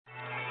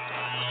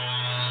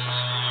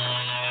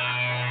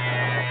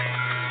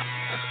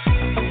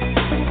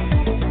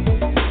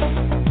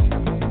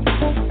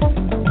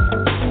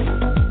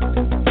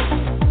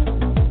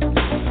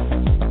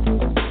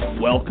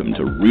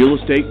Real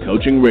Estate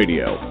Coaching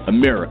Radio,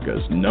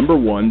 America's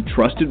 #1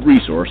 trusted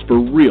resource for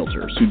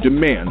realtors who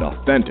demand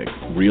authentic,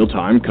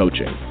 real-time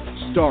coaching.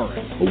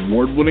 Starring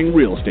award-winning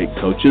real estate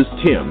coaches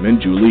Tim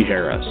and Julie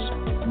Harris.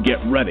 Get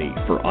ready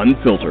for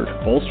unfiltered,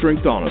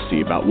 full-strength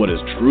honesty about what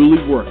is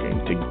truly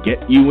working to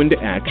get you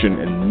into action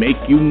and make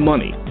you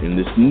money in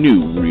this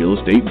new real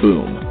estate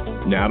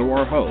boom. Now to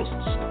our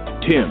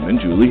hosts, Tim and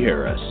Julie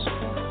Harris.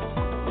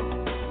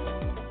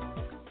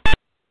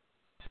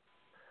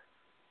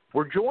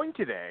 We're joined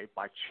today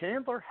by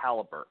Chandler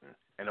Halliburton,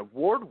 an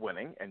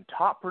award-winning and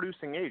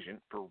top-producing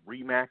agent for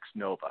RE/MAX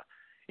Nova.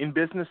 In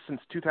business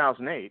since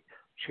 2008,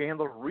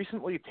 Chandler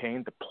recently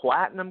attained the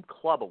Platinum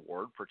Club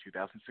Award for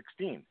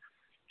 2016.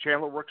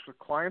 Chandler works with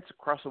clients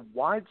across a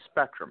wide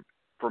spectrum,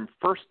 from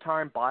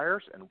first-time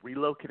buyers and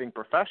relocating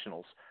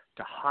professionals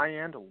to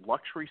high-end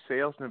luxury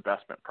sales and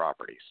investment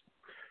properties.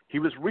 He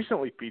was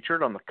recently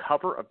featured on the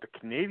cover of the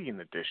Canadian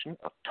edition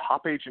of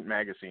Top Agent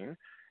magazine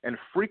and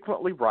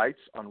frequently writes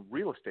on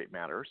real estate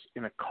matters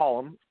in a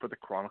column for the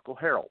Chronicle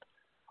Herald.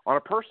 On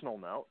a personal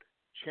note,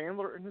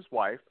 Chandler and his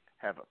wife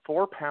have a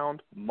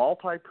 4-pound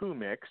multi-poo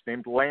mix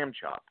named Lamb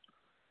Chop.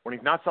 When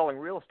he's not selling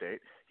real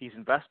estate, he's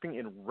investing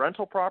in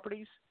rental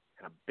properties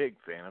and a big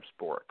fan of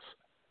sports.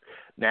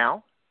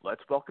 Now,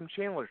 let's welcome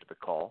Chandler to the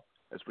call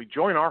as we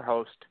join our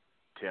host,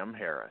 Tim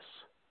Harris.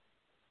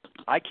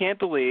 I can't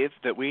believe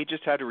that we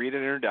just had to read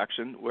an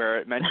introduction where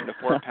it mentioned a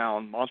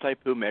 4-pound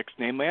multi-poo mix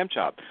named Lamb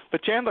Chop.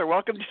 But Chandler,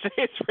 welcome to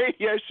today's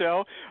radio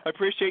show. I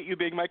appreciate you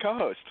being my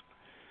co-host.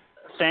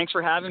 Thanks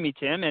for having me,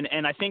 Tim.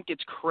 And I think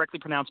it's correctly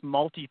pronounced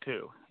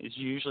multi-poo is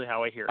usually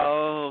how I hear it.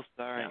 Oh,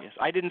 sorry. Yeah. Yes.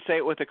 I didn't say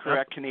it with a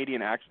correct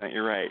Canadian accent.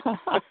 You're right.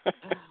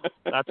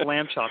 That's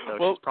Lamb Chop, though.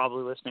 Well, she's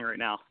probably listening right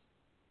now.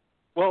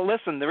 Well,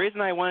 listen, the reason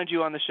I wanted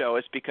you on the show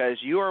is because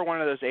you are one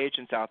of those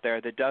agents out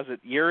there that does it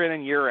year in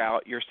and year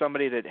out. You're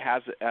somebody that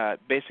has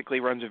basically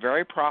runs a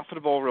very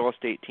profitable real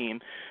estate team.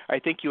 I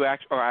think you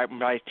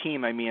by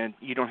team, I mean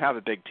you don't have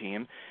a big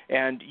team,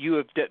 and you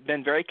have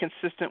been very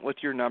consistent with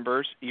your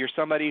numbers. You're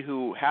somebody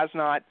who has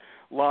not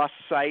lost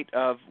sight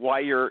of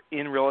why you're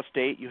in real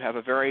estate. You have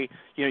a very,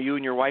 you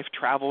and your wife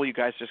travel. You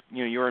guys just,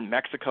 you're in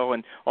Mexico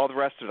and all the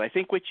rest of it. I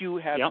think what you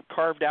have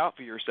carved out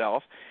for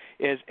yourself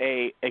is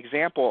a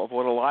example of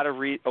what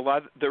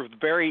the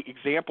very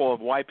example of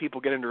why people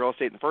get into real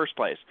estate in the first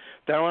place.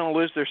 They don't want to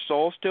lose their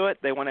souls to it.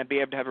 They want to be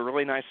able to have a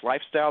really nice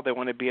lifestyle. They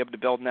want to be able to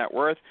build net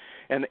worth,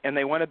 and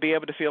they want to be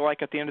able to feel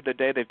like at the end of the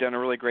day they've done a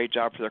really great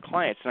job for their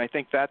clients. And I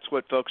think that's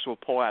what folks will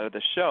pull out of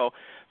this show.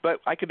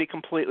 But I could be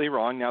completely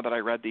wrong now that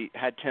I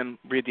had Tim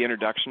read the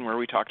introduction where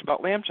we talked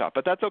about Lamb Chop.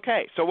 But that's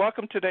okay. So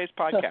welcome to today's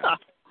podcast.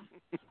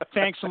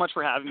 Thanks so much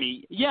for having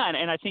me. Yeah,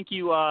 and I think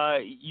you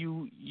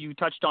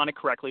touched on it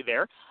correctly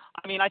there.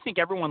 I mean, I think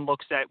everyone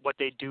looks at what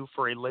they do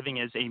for a living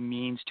as a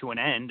means to an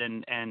end,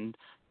 and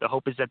the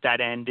hope is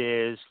that end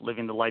is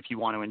living the life you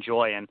want to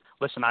enjoy. And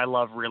listen, I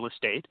love real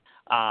estate,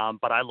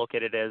 but I look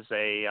at it as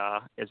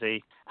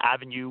a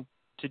avenue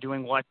to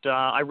doing what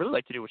I really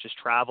like to do, which is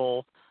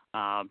travel,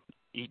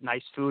 eat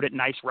nice food at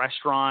nice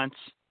restaurants,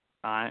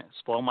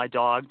 spoil my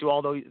dog, do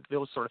all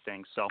those sort of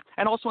things. So,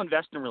 and also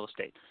invest in real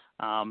estate.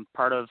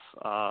 Part of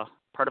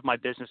my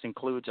business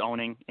includes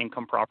owning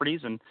income properties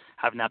and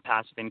having that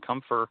passive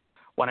income for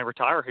when I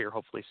retire here,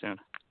 hopefully soon.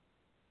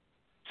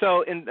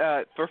 So,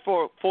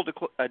 for full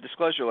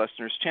disclosure,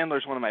 listeners, Chandler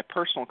is one of my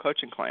personal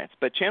coaching clients.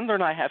 But Chandler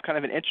and I have kind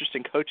of an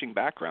interesting coaching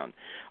background.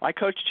 I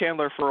coached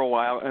Chandler for a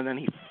while, and then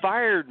he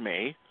fired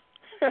me.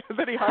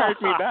 Then he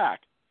hired me back.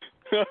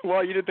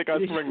 Well, you didn't think I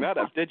was bringing that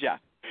up, did you?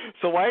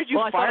 So why did you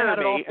fire me? I thought I had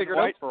it all figured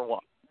out for a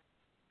while.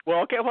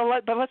 Well, okay. Well,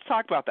 but let's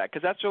talk about that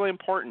because that's really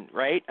important,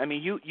 right? I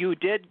mean, you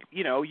did,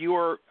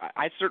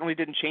 I certainly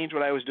didn't change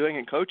what I was doing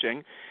in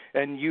coaching,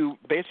 and you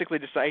basically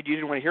decided you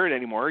didn't want to hear it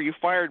anymore. You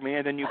fired me,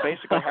 and then you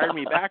basically hired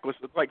me back. It was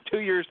like 2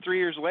 years, 3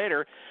 years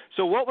later.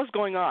 So what was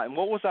going on?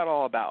 What was that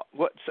all about?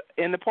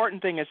 And the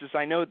important thing is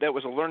I know that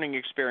was a learning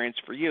experience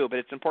for you, but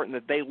it's important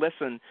that they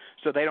listen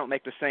so they don't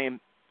make the same,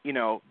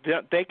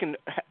 they can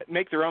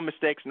make their own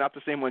mistakes, not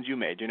the same ones you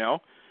made,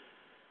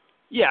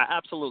 Yeah,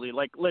 absolutely.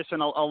 Like,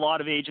 listen, a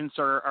lot of agents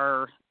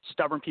are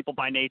stubborn people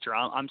by nature.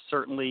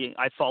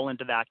 I fall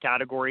into that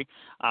category.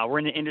 We're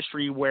in an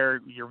industry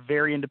where you're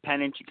very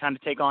independent. You kind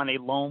of take on a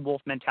lone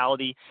wolf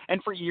mentality.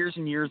 And for years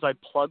and years, I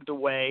plugged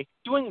away,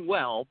 doing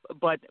well,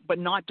 but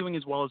not doing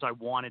as well as I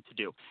wanted to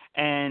do.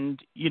 And,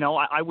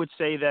 I would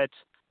say that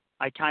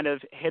I kind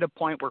of hit a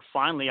point where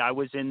finally I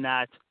was in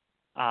that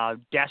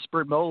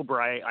desperate mode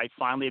where I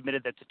finally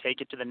admitted that to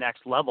take it to the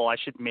next level, I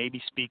should maybe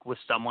speak with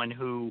someone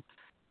who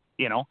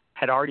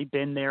had already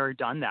been there,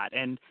 done that.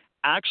 And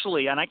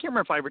actually, and I can't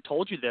remember if I ever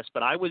told you this,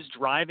 but I was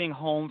driving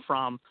home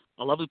from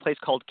a lovely place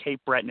called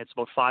Cape Breton. It's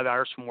about 5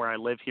 hours from where I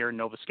live here in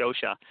Nova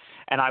Scotia.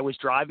 And I was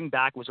driving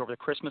back, it was over the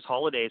Christmas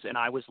holidays, and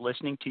I was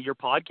listening to your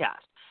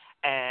podcast.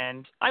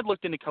 And I'd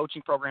looked into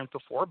coaching programs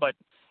before, but,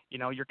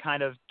 your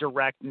kind of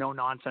direct,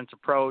 no-nonsense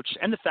approach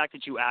and the fact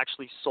that you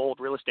actually sold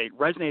real estate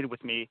resonated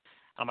with me.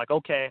 I'm like,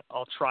 okay,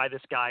 I'll try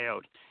this guy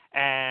out.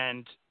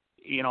 And,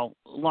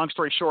 long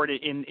story short,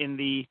 in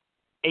the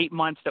 8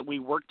 months that we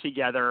worked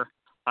together,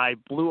 I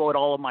blew out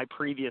all of my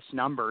previous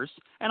numbers,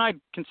 and I'd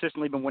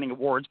consistently been winning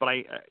awards, but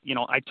I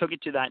took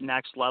it to that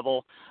next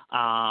level,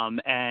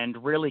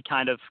 and really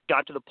kind of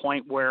got to the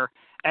point where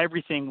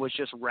everything was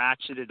just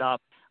ratcheted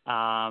up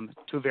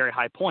to a very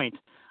high point.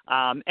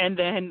 And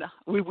then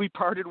we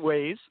parted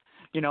ways,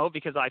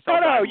 because I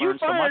felt I learned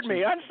so much. No,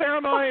 you fired me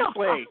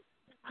unceremoniously.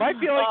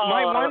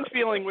 My one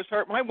feeling was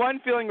hurt. My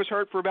one feeling was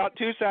hurt for about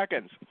 2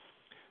 seconds.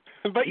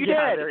 But you did.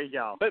 There you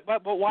go. But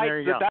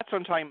why? That's what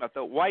I'm talking about,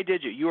 though. Why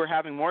did you? You were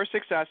having more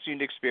success than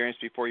you'd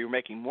experienced before. You were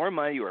making more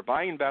money. You were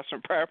buying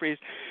investment properties.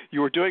 You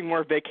were doing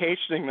more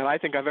vacationing than I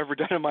think I've ever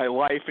done in my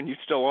life, and you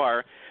still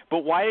are.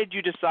 But why did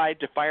you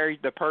decide to fire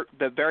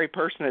the very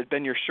person that had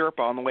been your Sherpa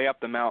on the way up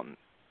the mountain?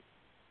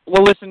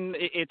 Well, listen,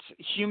 it's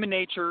human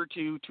nature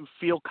to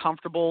feel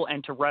comfortable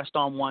and to rest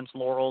on one's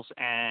laurels,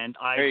 and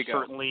I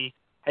certainly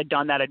had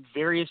done that at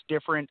various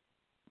different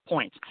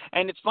points.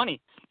 And it's funny,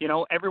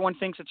 everyone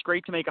thinks it's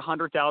great to make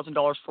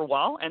 $100,000 for a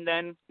while, and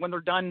then when they're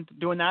done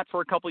doing that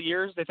for a couple of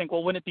years, they think,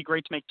 well, wouldn't it be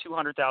great to make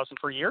 $200,000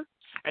 per year?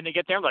 And they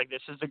get there like,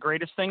 this is the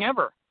greatest thing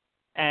ever.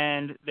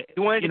 And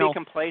you wanted to be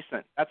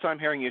complacent. That's what I'm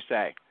hearing you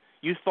say.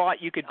 You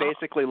thought you could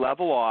basically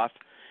level off.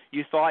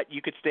 You thought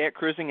you could stay at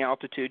cruising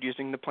altitude,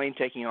 using the plane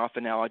taking off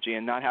analogy,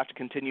 and not have to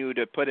continue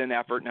to put in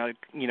effort, not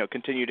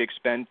continue to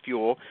expend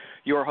fuel.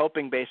 You were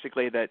hoping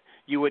basically that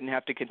you wouldn't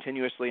have to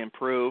continuously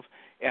improve,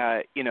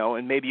 and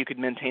maybe you could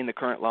maintain the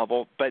current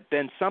level. But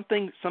then some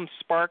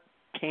spark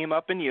came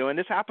up in you, and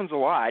this happens a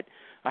lot.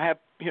 I have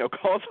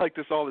calls like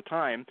this all the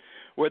time,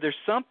 where there's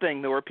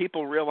something where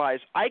people realize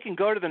I can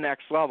go to the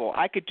next level.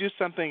 I could do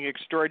something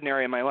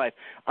extraordinary in my life.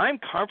 I'm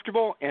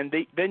comfortable, and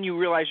then you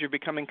realize you're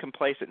becoming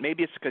complacent.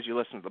 Maybe it's because you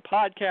listen to the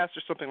podcast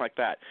or something like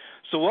that.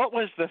 So what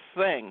was the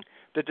thing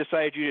that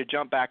decided you to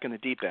jump back in the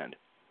deep end?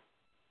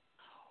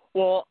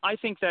 Well, I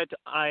think that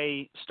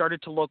I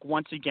started to look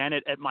once again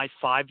at my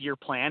 5-year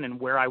plan and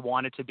where I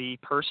wanted to be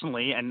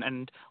personally,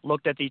 and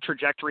looked at the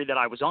trajectory that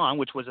I was on,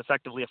 which was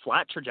effectively a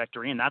flat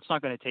trajectory, and that's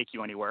not going to take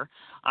you anywhere.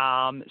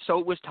 So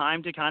it was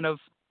time to kind of,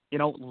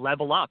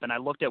 level up. And I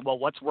looked at,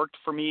 what's worked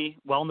for me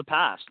well in the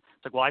past.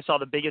 It's like, I saw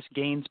the biggest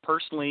gains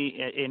personally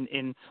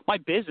in my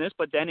business,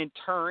 but then in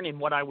turn in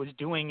what I was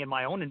doing in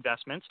my own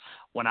investments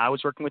when I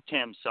was working with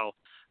Tim. So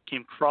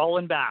came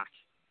crawling back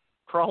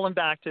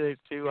to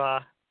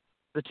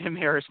the Tim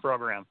Harris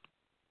program.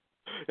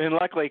 And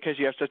luckily, because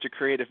you have such a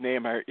creative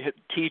name,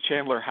 T.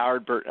 Chandler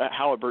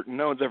Halliburton,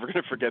 no one's ever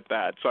going to forget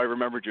that. So I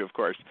remembered you, of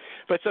course.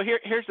 But so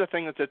here's the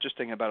thing that's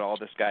interesting about all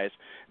this, guys.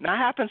 And that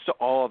happens to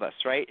all of us,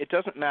 right? It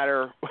doesn't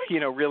matter,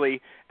 really.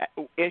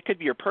 It could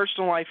be your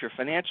personal life, your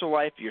financial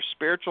life, your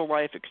spiritual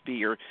life. It could be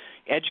your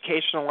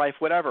educational life,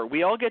 whatever.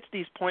 We all get to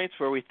these points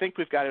where we think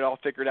we've got it all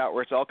figured out,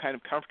 where it's all kind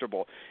of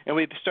comfortable, and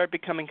we start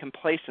becoming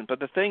complacent. But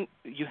the thing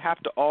you have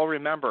to all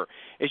remember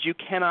is you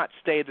cannot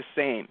stay the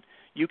same.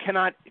 You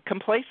cannot.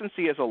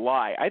 Complacency is a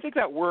lie. I think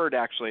that word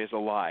actually is a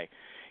lie.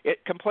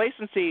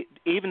 Complacency,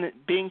 even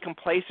being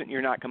complacent,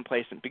 you're not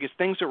complacent because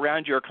things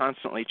around you are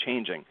constantly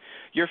changing.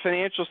 Your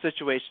financial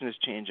situation is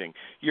changing.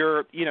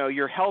 Your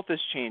health is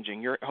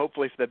changing. You're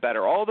hopefully for the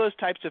better. All those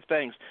types of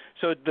things.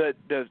 So the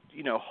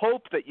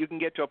hope that you can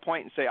get to a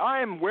point and say, I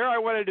am where I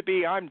wanted to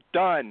be. I'm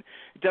done.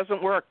 It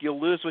doesn't work.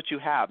 You'll lose what you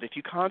have if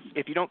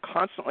you don't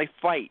constantly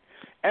fight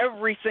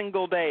every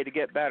single day to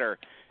get better.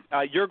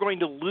 You're going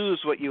to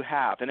lose what you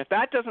have. And if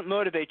that doesn't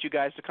motivate you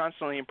guys to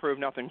constantly improve,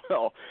 nothing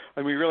will.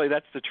 I mean, really,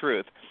 that's the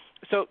truth.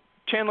 So,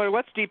 Chandler,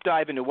 let's deep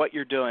dive into what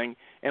you're doing.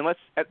 And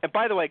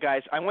by the way,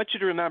 guys, I want you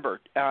to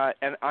remember,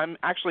 and I'm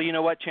actually, you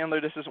know what,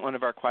 Chandler, this isn't one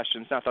of our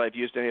questions, not that I've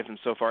used any of them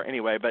so far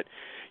anyway, but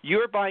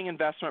you're buying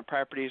investment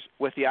properties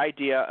with the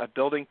idea of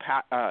building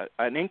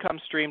an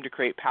income stream to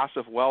create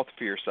passive wealth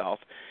for yourself.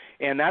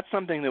 And that's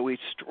something that we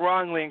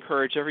strongly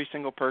encourage every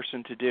single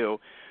person to do.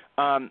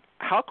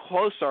 How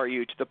close are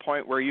you to the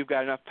point where you've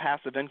got enough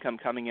passive income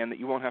coming in that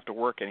you won't have to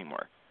work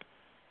anymore?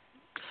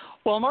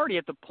 Well, I'm already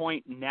at the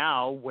point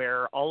now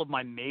where all of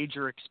my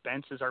major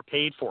expenses are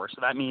paid for. So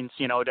that means,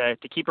 to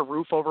keep a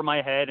roof over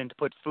my head and to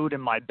put food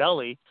in my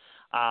belly,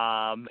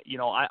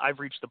 I've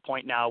reached the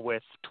point now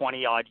with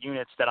 20-odd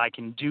units that I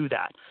can do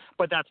that.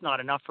 But that's not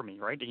enough for me,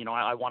 right?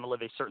 I want to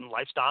live a certain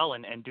lifestyle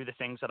and do the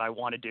things that I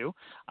want to do.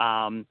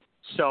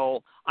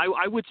 So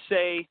I would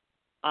say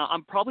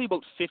I'm probably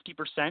about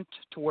 50%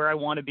 to where I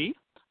want to be.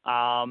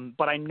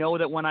 But I know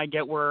that when I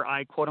get where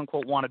I quote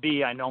unquote want to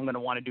be, I know I'm going to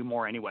want to do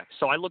more anyway.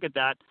 So I look at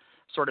that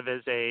sort of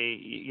as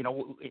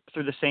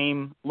through the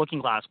same looking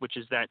glass, which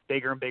is that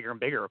bigger and bigger and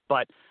bigger.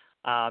 But,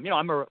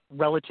 I'm a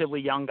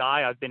relatively young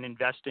guy. I've been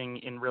investing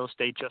in real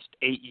estate just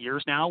 8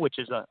 years now, which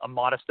is a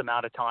modest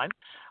amount of time.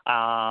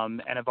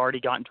 And I've already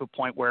gotten to a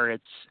point where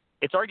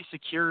it's already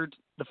secured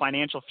the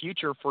financial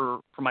future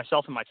for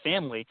myself and my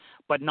family,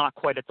 but not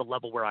quite at the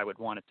level where I would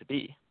want it to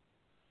be.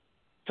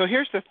 So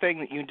here's the thing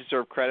that you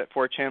deserve credit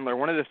for, Chandler.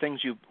 One of the things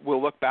you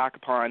will look back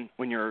upon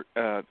when you're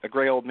a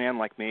gray old man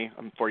like me.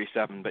 I'm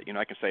 47, but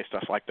I can say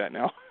stuff like that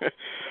now.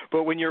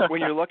 But when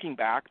you're looking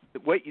back,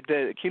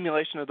 the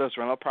accumulation of those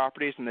rental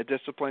properties and the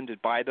discipline to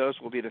buy those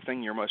will be the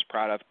thing you're most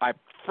proud of. I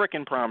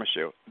frickin' promise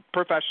you,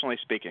 professionally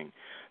speaking,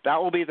 that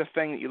will be the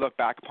thing that you look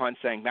back upon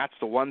saying that's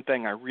the one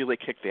thing I really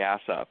kicked the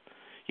ass up.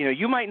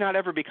 You might not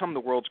ever become the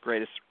world's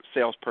greatest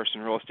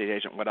salesperson, real estate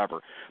agent, whatever.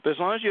 But as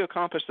long as you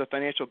accomplish the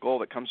financial goal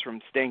that comes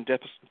from staying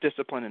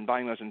disciplined and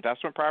buying those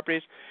investment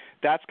properties,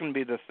 that's going to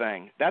be the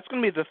thing. That's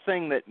going to be the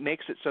thing that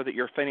makes it so that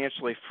you're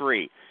financially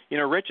free.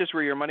 Rich is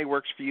where your money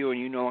works for you and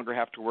you no longer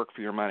have to work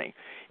for your money.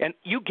 And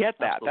you get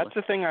that. Absolutely. That's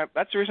the thing.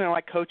 That's the reason I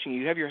like coaching.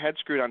 You have your head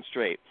screwed on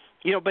straight.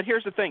 But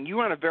here's the thing. You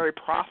run a very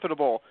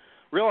profitable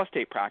real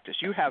estate practice.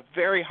 You have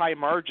very high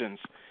margins.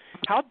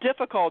 How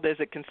difficult is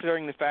it,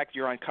 considering the fact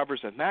you're on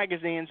covers of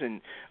magazines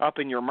and up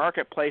in your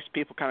marketplace,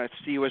 people kind of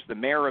see you as the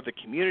mayor of the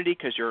community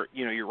because you're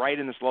right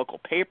in this local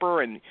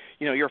paper and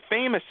you're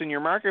famous in your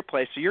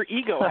marketplace, so your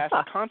ego has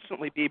to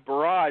constantly be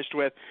barraged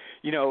with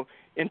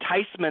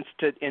enticements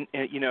to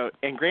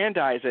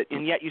aggrandize it,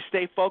 and yet you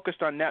stay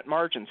focused on net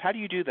margins. How do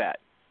you do that?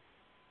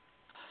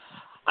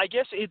 I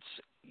guess it's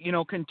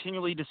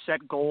continually to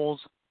set goals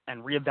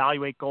and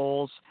reevaluate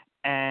goals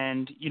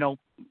and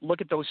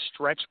look at those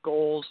stretch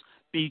goals.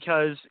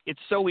 Because it's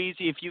so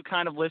easy, if you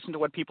kind of listen to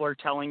what people are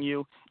telling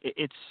you,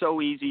 it's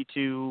so easy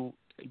to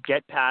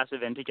get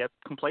passive and to get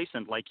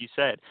complacent, like you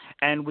said.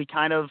 And we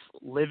kind of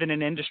live in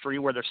an industry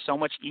where there's so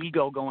much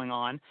ego going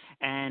on.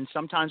 And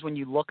sometimes when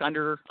you look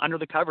under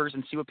the covers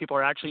and see what people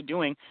are actually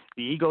doing,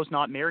 the ego's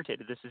not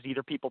merited. This is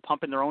either people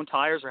pumping their own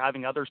tires or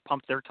having others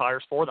pump their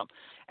tires for them.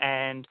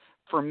 And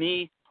for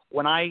me,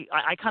 when I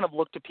kind of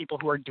look to people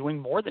who are doing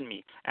more than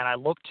me, and I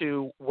look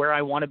to where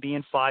I want to be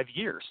in 5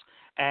 years.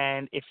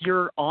 And if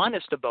you're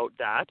honest about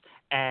that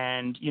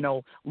and,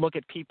 look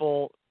at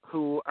people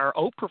who are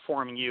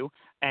outperforming you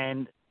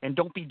and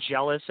don't be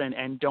jealous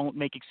and don't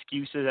make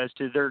excuses as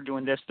to they're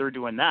doing this, they're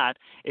doing that.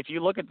 If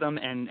you look at them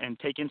and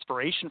take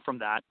inspiration from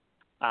that,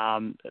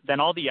 then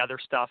all the other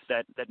stuff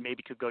that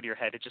maybe could go to your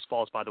head, it just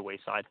falls by the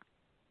wayside.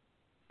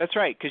 That's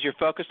right, because you're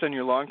focused on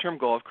your long-term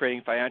goal of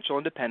creating financial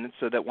independence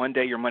so that one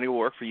day your money will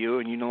work for you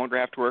and you no longer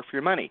have to work for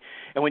your money.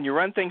 And when you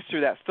run things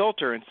through that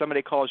filter and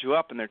somebody calls you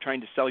up and they're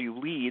trying to sell you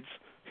leads,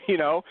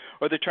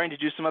 or they're trying to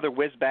do some other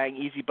whiz-bang,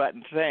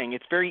 easy-button thing,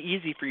 it's very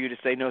easy for you to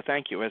say no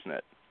thank you, isn't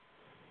it?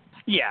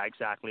 Yeah,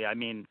 exactly. I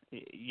mean,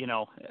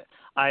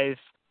 I've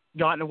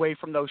gotten away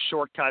from those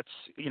shortcuts.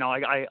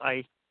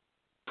 I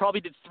probably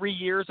did 3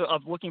 years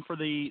of looking for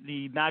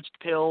the magic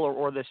pill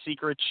or the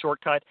secret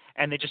shortcut,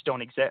 and they just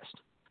don't exist.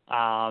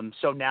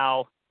 So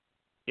now,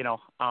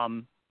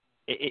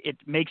 it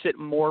makes it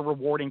more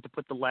rewarding to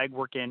put the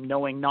legwork in,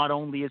 knowing not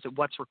only is it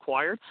what's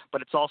required,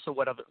 but it's also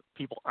what other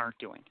people aren't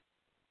doing.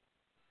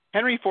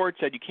 Henry Ford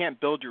said you can't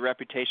build your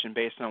reputation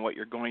based on what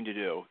you're going to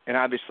do. And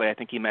obviously I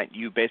think he meant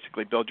you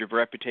basically build your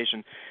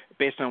reputation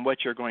based on what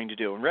you're going to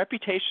do. And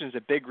reputation is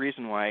a big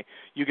reason why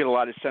you get a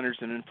lot of centers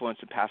and influence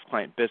in past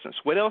client business.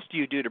 What else do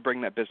you do to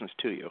bring that business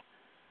to you?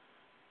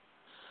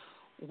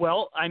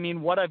 Well, I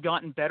mean, what I've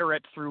gotten better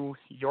at through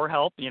your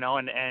help,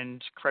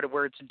 and credit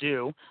where it's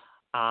due,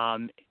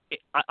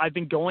 I've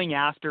been going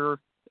after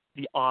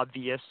the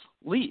obvious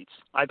leads.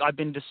 I've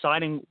been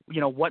deciding,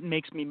 what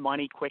makes me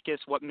money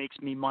quickest, what makes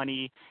me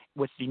money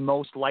with the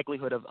most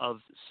likelihood of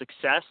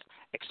success,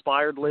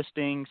 expired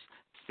listings,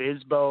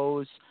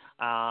 FSBOs,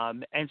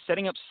 and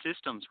setting up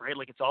systems, right?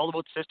 Like, it's all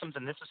about systems,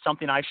 and this is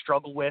something I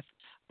struggle with.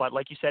 But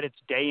like you said, it's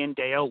day in,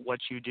 day out what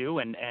you do,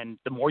 and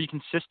the more you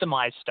can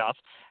systemize stuff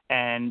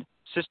and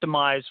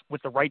systemize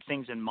with the right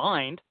things in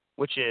mind,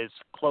 which is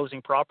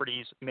closing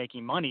properties,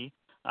 making money,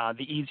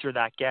 the easier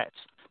that gets.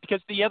 Because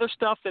the other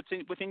stuff that's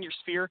within your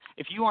sphere,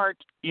 if you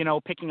aren't,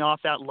 picking off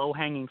that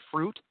low-hanging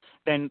fruit,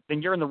 then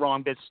you're in the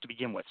wrong business to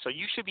begin with. So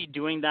you should be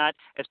doing that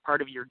as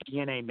part of your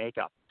DNA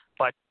makeup.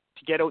 But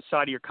to get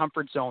outside of your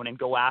comfort zone and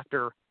go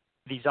after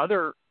these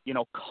other,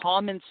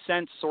 common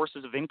sense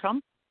sources of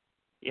income,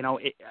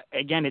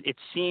 it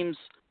seems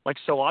like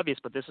so obvious,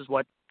 but this is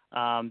what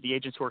the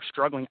agents who are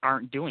struggling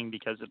aren't doing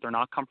because they're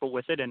not comfortable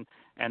with it,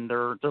 and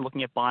they're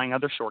looking at buying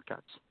other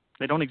shortcuts.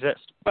 They don't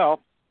exist. Well,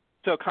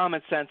 so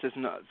common sense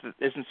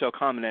isn't so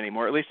common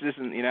anymore. At least it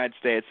isn't in the United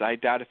States. I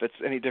doubt if it's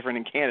any different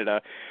in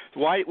Canada.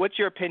 What's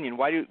your opinion?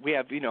 Why do we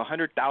have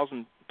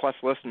 100,000 plus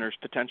listeners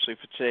potentially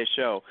for today's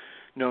show?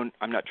 No,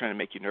 I'm not trying to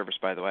make you nervous,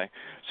 by the way.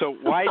 So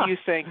why do you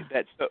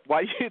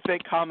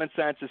think common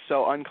sense is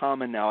so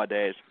uncommon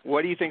nowadays?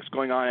 What do you think is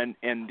going on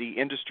in the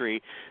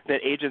industry that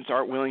agents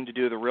aren't willing to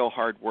do the real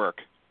hard work?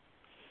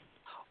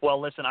 Well,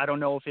 listen, I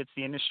don't know if it's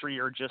the industry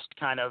or just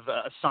kind of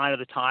a sign of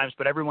the times,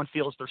 but everyone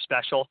feels they're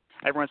special.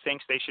 Everyone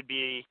thinks they should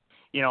be,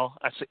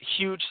 a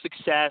huge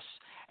success,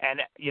 and,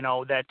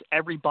 that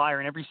every buyer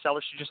and every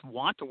seller should just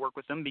want to work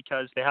with them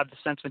because they have the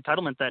sense of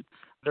entitlement that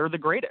they're the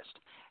greatest.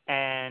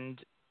 And,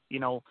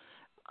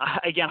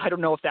 again, I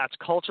don't know if that's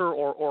culture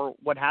or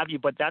what have you,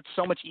 but that's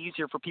so much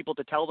easier for people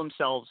to tell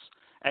themselves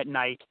at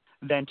night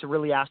than to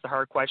really ask the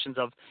hard questions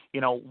of,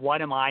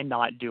 what am I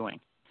not doing?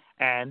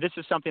 And this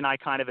is something I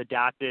kind of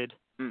adapted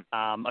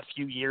a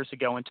few years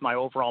ago into my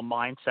overall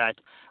mindset,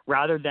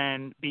 rather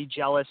than be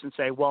jealous and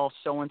say, well,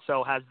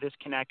 so-and-so has this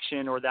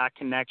connection or that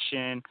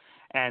connection,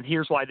 and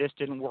here's why this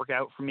didn't work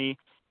out for me.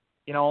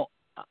 You know,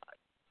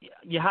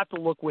 you have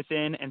to look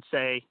within and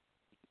say,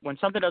 when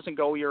something doesn't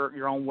go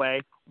your own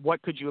way,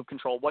 what could you have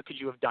controlled? What could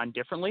you have done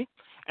differently?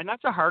 And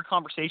that's a hard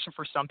conversation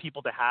for some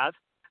people to have,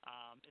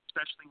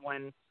 especially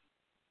when,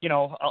 you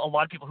know, a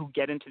lot of people who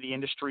get into the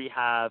industry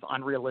have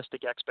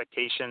unrealistic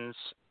expectations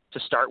to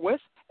start with,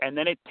 and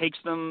then it takes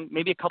them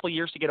maybe a couple of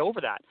years to get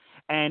over that.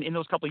 And in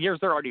those couple of years,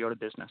 they're already out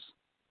of business,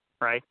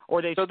 right?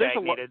 Or they've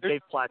stagnated,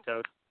 they've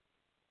plateaued.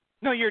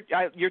 No, you're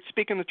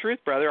speaking the truth,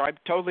 brother. I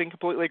totally and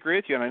completely agree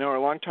with you, and I know our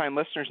longtime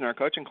listeners and our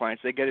coaching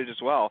clients, they get it as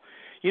well.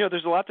 You know,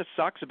 there's a lot that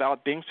sucks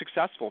about being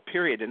successful,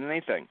 period, in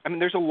anything. I mean,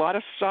 there's a lot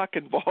of suck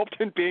involved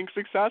in being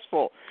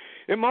successful.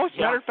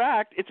 Matter of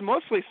fact, it's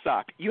mostly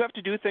suck. You have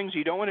to do things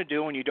you don't want to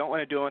do when you don't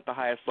want to do them at the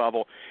highest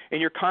level,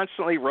 and you're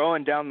constantly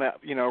rowing down the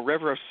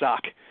river of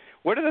suck.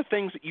 What are the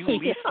things that you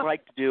least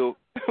like to do?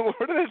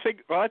 What are the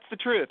things? Well, that's the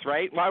truth,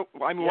 right? Why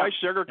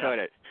sugarcoat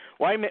it?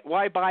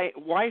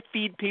 Why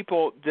feed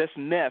people this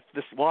myth,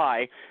 this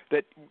lie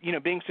that, you know,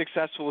 being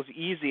successful is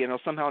easy and it'll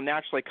somehow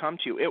naturally come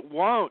to you? It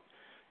won't.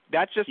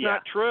 That's just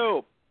not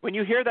true. When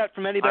you hear that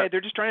from anybody,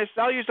 they're just trying to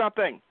sell you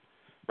something,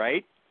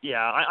 right?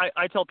 Yeah,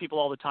 I tell people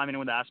all the time,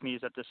 anyone that asks me,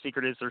 is that the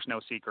secret is there's no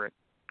secret,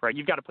 right?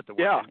 You've got to put the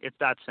work in. It's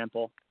that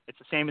simple. It's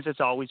the same as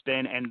it's always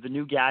been, and the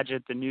new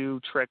gadget, the new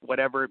trick,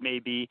 whatever it may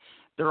be,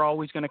 they're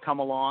always going to come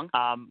along.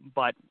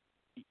 But,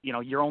 you know,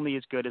 you're only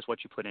as good as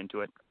what you put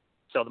into it.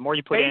 So the more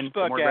you put Facebook in,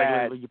 the more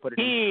regularly you put it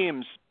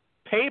Teams,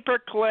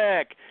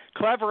 pay-per-click,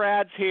 clever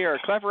ads here,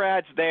 clever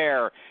ads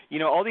there. You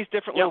know, all these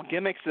different little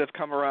gimmicks that have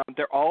come around,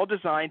 they're all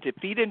designed to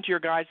feed into your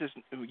guys'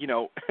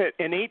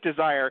 innate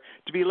desire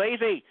to be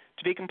lazy,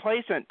 to be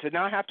complacent, to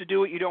not have to do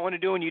what you don't want to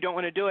do, and you don't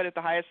want to do it at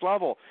the highest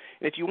level.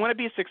 And if you want to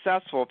be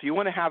successful, if you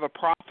want to have a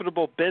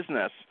profitable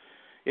business,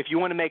 if you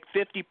want to make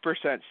 50%,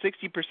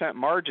 60%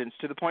 margins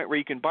to the point where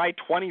you can buy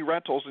 20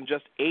 rentals in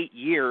just 8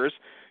 years,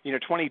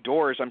 20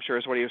 doors, I'm sure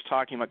is what he was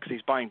talking about because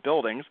he's buying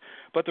buildings,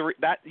 but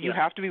you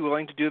have to be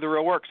willing to do the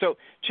real work. So,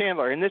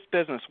 Chandler, in this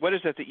business, what is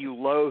it that you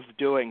loathe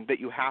doing that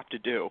you have to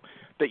do,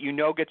 that you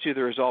know gets you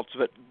the results,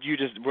 but you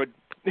just would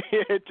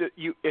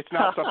it's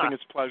not something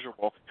that's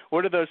pleasurable?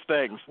 What are those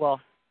things?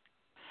 Well,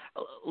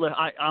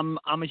 I'm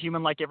a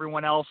human like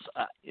everyone else.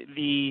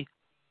 The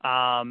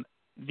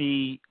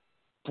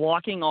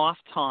blocking off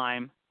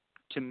time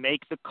to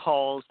make the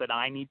calls that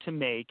I need to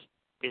make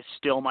is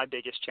still my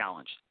biggest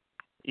challenge.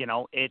 You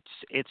know, it's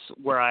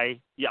where I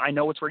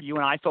know it's where you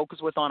and I focus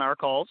with on our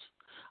calls.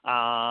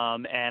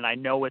 And I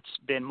know it's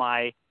been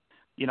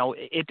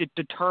it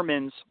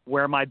determines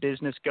where my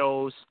business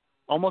goes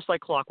almost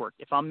like clockwork.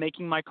 If I'm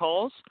making my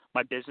calls,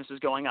 my business is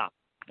going up.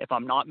 If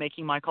I'm not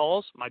making my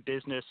calls, my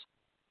business,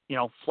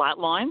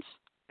 flatlines,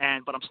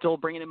 but I'm still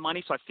bringing in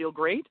money, so I feel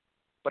great.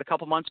 But a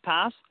couple months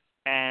pass,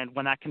 and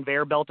when that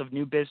conveyor belt of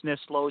new business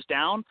slows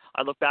down,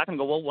 I look back and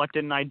go, well, what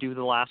didn't I do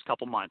the last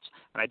couple months?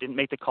 And I didn't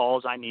make the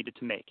calls I needed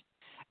to make.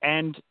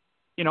 And,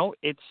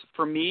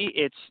 for me,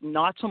 it's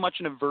not so much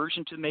an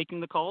aversion to making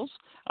the calls,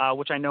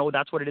 which I know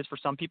that's what it is for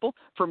some people.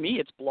 For me,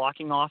 it's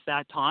blocking off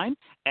that time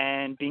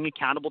and being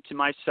accountable to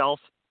myself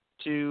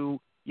to,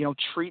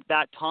 treat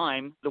that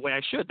time the way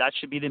I should. That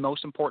should be the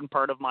most important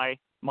part of my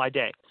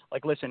day.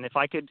 Like, listen, if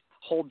I could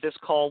hold this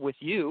call with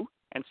you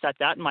and set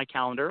that in my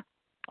calendar,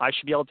 I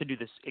should be able to do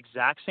this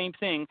exact same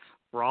thing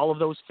for all of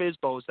those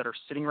FSBOs that are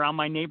sitting around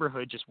my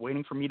neighborhood just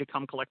waiting for me to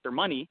come collect their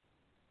money.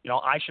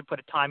 I should put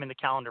a time in the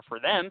calendar for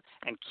them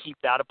and keep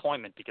that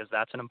appointment because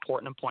that's an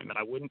important appointment.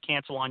 I wouldn't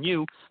cancel on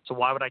you, so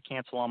why would I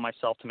cancel on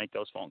myself to make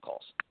those phone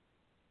calls?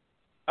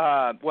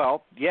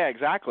 Well, yeah,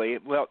 exactly.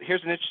 Well,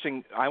 here's an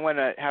interesting – I want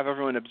to have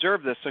everyone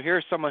observe this. So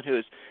here's someone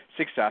who's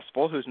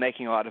successful, who's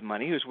making a lot of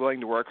money, who's willing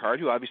to work hard,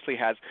 who obviously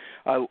has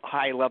a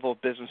high level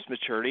of business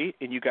maturity,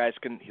 and you guys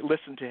can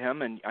listen to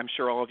him, and I'm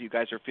sure all of you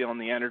guys are feeling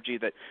the energy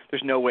that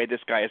there's no way this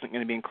guy isn't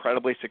going to be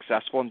incredibly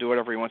successful and do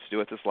whatever he wants to do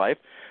with his life.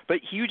 But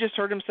you just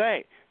heard him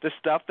say the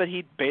stuff that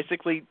he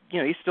basically –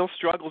 he still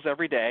struggles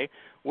every day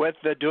with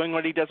doing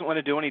what he doesn't want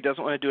to do, and he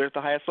doesn't want to do it at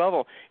the highest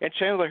level. And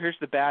Chandler, here's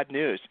the bad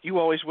news. You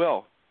always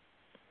will.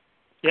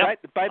 Yeah.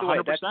 By the way,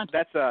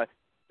 100%.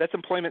 that's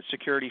employment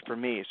security for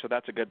me, so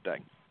that's a good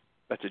thing.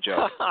 That's a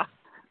joke.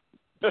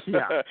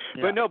 Yeah.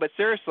 But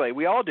seriously,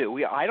 we all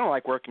do. I don't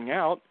like working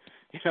out.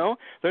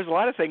 There's a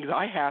lot of things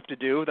I have to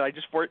do that I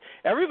just work.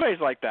 Everybody's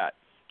like that.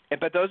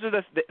 But those are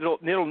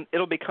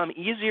it'll become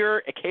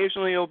easier.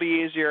 Occasionally, it'll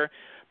be easier,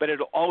 but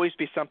it'll always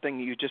be something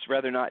you just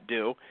rather not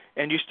do,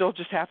 and you still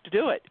just have to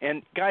do it.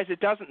 And guys,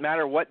 it doesn't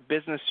matter what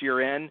business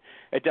you're in.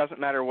 It doesn't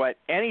matter what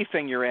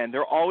anything you're in.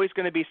 They're always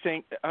going to be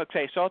saying,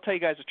 okay, so I'll tell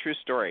you guys a true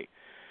story.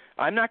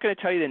 I'm not going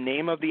to tell you the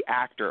name of the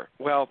actor.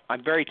 Well,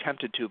 I'm very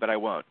tempted to, but I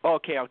won't.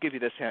 Okay, I'll give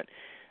you this hint.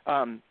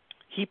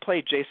 He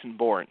played Jason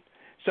Bourne.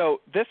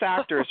 So this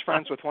actor is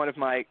friends with one of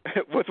my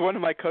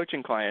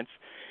coaching clients,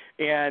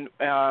 and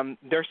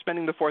they're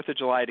spending the 4th of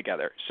July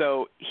together.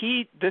 So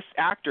this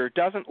actor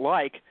doesn't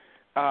like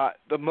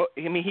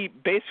he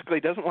basically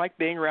doesn't like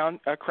being around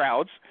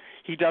crowds.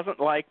 He doesn't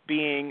like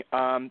being,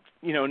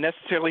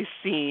 necessarily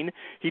seen.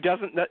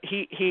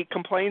 He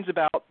complains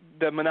about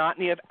the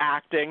monotony of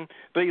acting,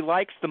 but he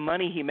likes the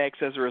money he makes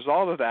as a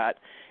result of that.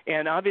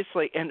 And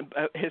obviously,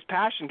 his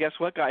passion, guess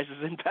what, guys,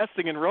 is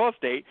investing in real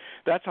estate.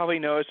 That's how he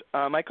knows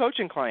my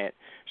coaching client.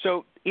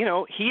 So,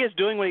 he is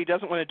doing what he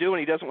doesn't want to do, and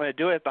he doesn't want to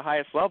do it at the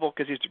highest level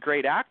because he's a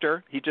great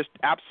actor. He just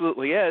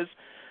absolutely is.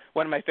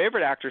 One of my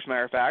favorite actors,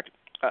 matter of fact.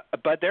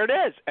 But there it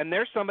is. And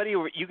there's somebody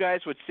who you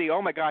guys would see,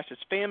 oh, my gosh, it's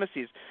famous.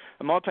 He's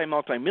a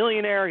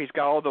multi-millionaire. He's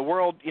got all the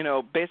world,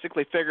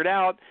 basically figured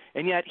out.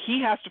 And yet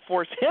he has to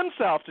force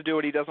himself to do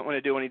what he doesn't want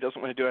to do, and he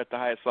doesn't want to do it at the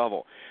highest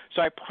level.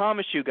 So I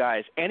promise you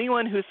guys,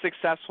 anyone who's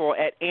successful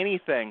at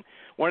anything,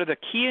 one of the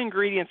key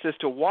ingredients as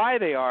to why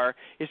they are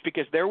is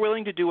because they're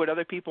willing to do what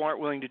other people aren't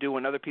willing to do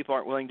when other people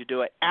aren't willing to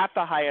do it at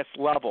the highest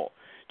level.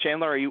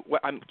 Chandler,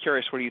 I'm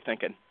curious, what are you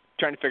thinking?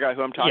 Trying to figure out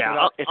who I'm talking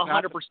about. Yeah,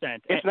 100%.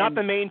 It's not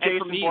the main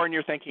Jason Bourne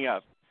you're thinking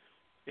of.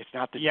 It's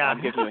not the. Yeah.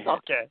 I'm giving you a hint.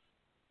 Okay.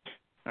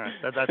 All right,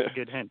 that's a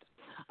good hint.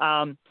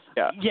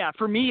 Yeah.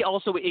 For me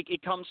also,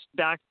 it comes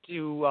back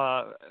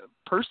to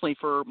personally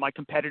for my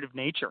competitive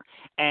nature.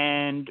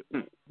 And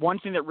one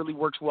thing that really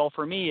works well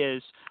for me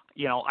is,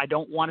 I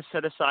don't want to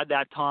set aside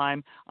that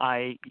time.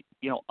 I,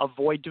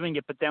 avoid doing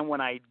it. But then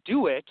when I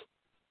do it,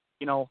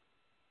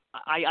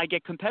 I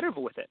get competitive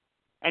with it.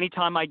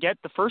 Anytime I get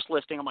the first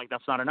listing, I'm like,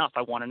 that's not enough.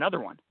 I want another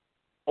one.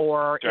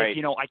 Or right.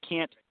 if, I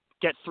can't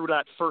get through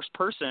that first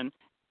person,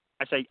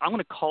 I say, I'm going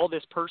to call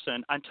this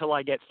person until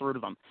I get through to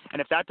them.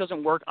 And if that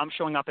doesn't work, I'm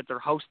showing up at their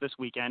house this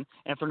weekend.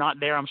 And if they're not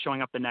there, I'm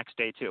showing up the next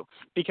day too,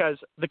 because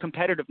the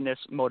competitiveness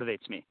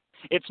motivates me.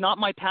 It's not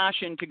my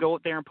passion to go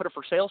out there and put a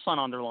for sale sign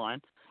on their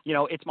line.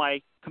 It's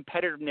my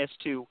competitiveness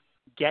to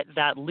get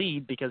that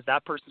lead, because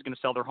that person's going to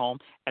sell their home,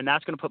 and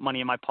that's going to put money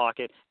in my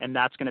pocket, and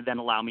that's going to then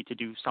allow me to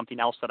do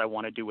something else that I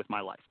want to do with my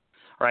life.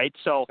 Right?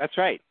 So that's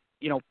right.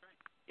 And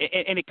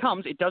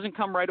it doesn't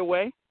come right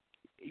away.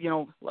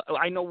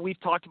 I know we've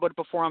talked about it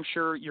before. I'm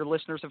sure your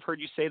listeners have heard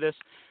you say this.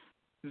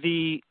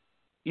 The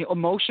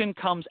emotion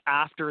comes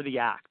after the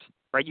act,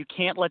 right? You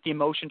can't let the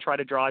emotion try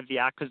to drive the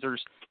act, because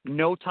there's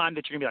no time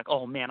that you're going to be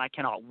like, oh man, I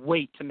cannot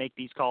wait to make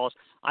these calls.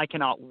 I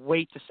cannot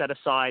wait to set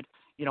aside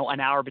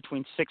an hour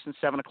between 6 and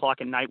 7 o'clock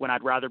at night when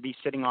I'd rather be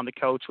sitting on the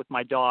couch with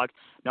my dog.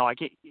 No,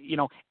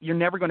 you're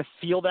never going to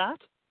feel that,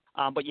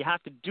 but you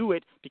have to do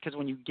it, because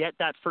when you get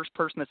that first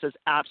person that says,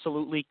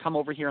 absolutely, come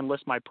over here and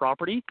list my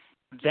property,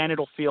 then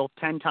it'll feel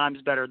 10 times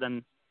better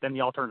than the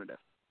alternative.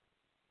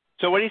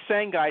 So what he's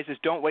saying, guys, is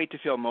don't wait to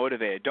feel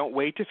motivated. Don't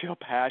wait to feel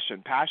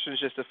passion. Passion is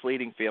just a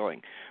fleeting feeling.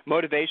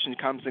 Motivation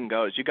comes and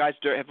goes. You guys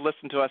have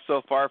listened to us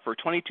so far for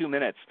 22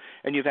 minutes,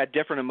 and you've had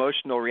different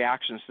emotional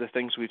reactions to the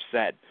things we've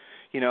said.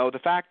 The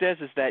fact is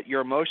that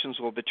your emotions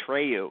will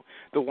betray you.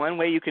 The one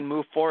way you can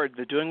move forward,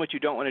 the doing what you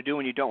don't want to do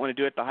when you don't want to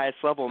do it at the highest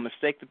level, a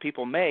mistake that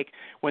people make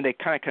when they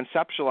kind of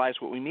conceptualize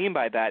what we mean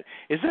by that,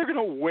 is they're going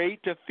to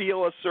wait to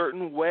feel a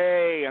certain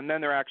way, and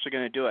then they're actually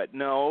going to do it.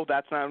 No,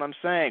 that's not what I'm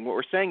saying. What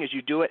we're saying is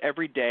you do it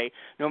every day,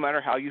 no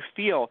matter how you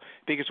feel,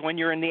 because when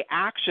you're in the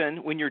action,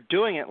 when you're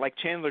doing it, like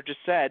Chandler just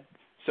said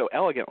so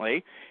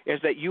elegantly, is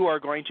that you are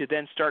going to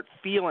then start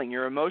feeling.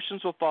 Your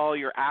emotions will follow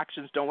your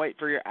actions. Don't wait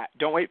for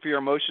your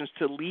emotions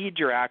to lead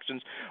your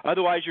actions.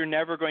 Otherwise, you're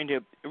never going to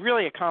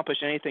really accomplish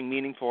anything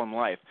meaningful in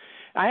life.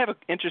 I have an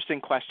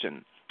interesting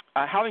question.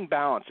 Having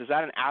balance, is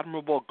that an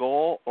admirable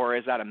goal, or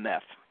is that a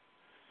myth?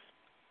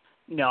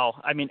 No,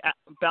 I mean,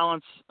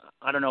 balance,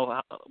 I don't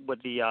know what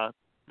the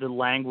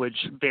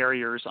language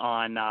barriers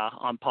on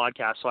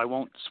podcasts, so I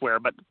won't swear,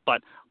 but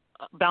balance.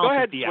 Go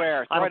ahead, is BS.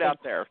 Swear. Throw it out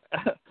there.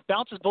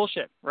 Balance is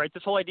bullshit, right?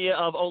 This whole idea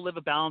of, live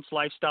a balanced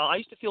lifestyle. I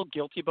used to feel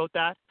guilty about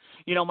that.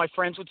 My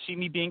friends would see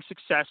me being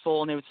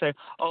successful, and they would say,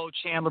 oh,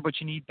 Chandler, but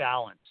you need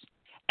balance.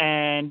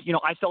 And,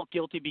 I felt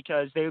guilty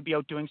because they would be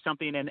out doing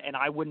something, and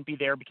I wouldn't be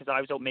there because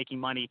I was out making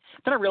money.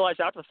 Then I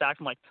realized after the fact,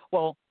 I'm like,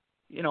 well,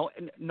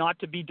 not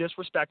to be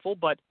disrespectful,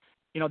 but,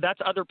 that's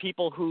other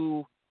people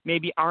who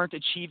maybe aren't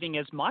achieving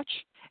as much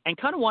and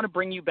kind of want to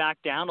bring you back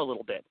down a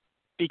little bit,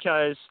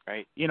 because,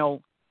 right.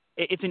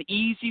 It's an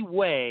easy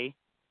way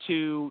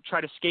to try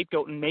to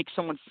scapegoat and make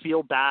someone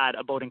feel bad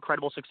about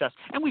incredible success.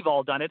 And we've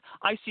all done it.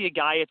 I see a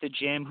guy at the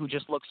gym who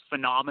just looks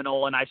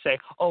phenomenal, and I say,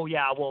 oh,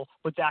 yeah, well,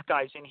 but that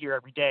guy's in here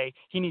every day.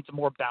 He needs a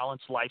more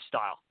balanced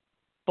lifestyle.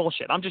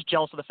 Bullshit. I'm just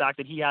jealous of the fact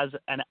that he has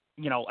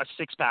a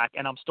six-pack,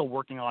 and I'm still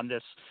working on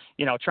this,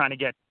 trying to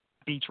get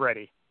beach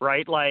ready,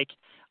 right? Like,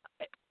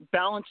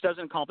 balance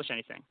doesn't accomplish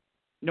anything.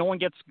 No one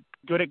gets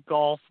good at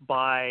golf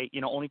by,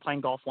 only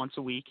playing golf once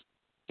a week.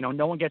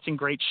 No one gets in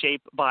great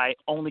shape by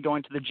only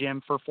going to the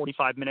gym for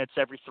 45 minutes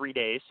every 3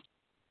 days.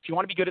 If you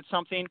want to be good at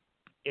something,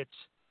 it's,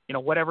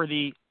 whatever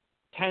the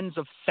tens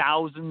of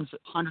thousands,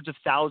 hundreds of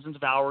thousands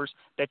of hours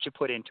that you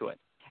put into it.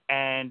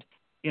 And,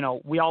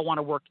 we all want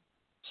to work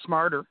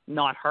smarter,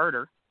 not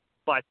harder.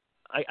 But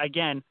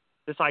again,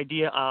 this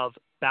idea of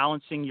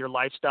balancing your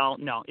lifestyle,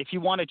 no, if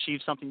you want to achieve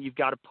something, you've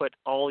got to put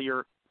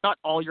not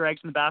all your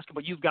eggs in the basket,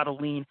 but you've got to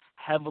lean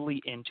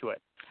heavily into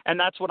it. And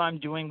that's what I'm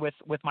doing with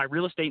my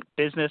real estate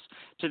business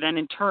to then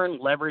in turn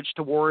leverage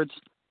towards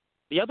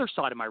the other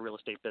side of my real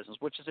estate business,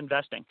 which is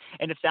investing.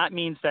 And if that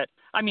means that,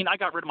 I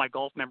got rid of my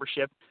golf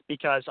membership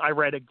because I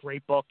read a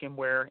great book in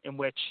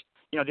which,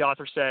 the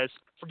author says,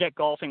 forget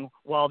golfing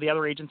while the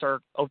other agents are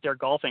out there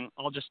golfing.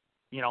 I'll just,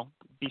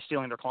 be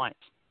stealing their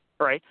clients.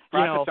 Right?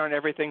 Profits aren't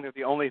everything. They're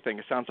the only thing.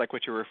 It sounds like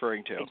what you're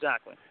referring to.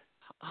 Exactly.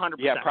 100%.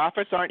 Yeah,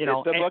 profits aren't.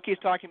 The book he's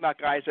talking about,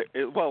 guys.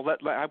 Come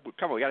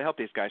on, we got to help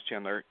these guys,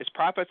 Chandler.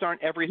 Profits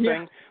aren't everything.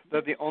 Yeah.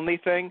 They're the only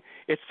thing.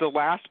 It's the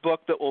last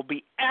book that will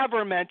be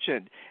ever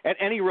mentioned at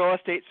any real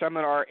estate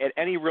seminar, at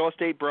any real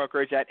estate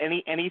brokerage, at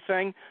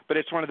anything. But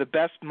it's one of the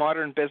best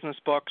modern business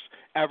books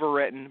ever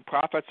written.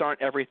 Profits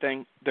aren't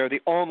everything. They're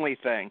the only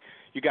thing.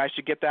 You guys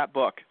should get that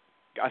book.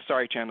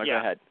 Sorry, Chandler. Yeah. Go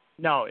ahead.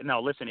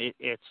 No. Listen,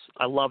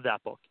 I love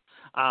that book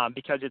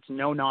because it's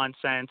no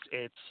nonsense.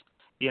 It's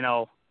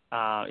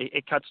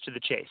it cuts to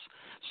the chase.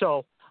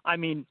 So,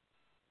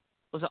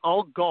 listen,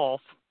 I'll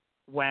golf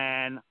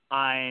when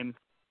I'm,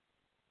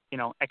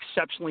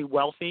 exceptionally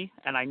wealthy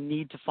and I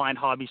need to find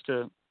hobbies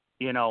to,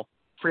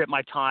 free up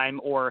my time,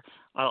 or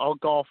I'll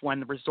golf when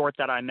the resort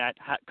that I'm at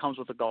comes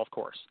with a golf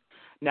course.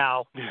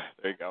 Now,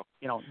 there you go.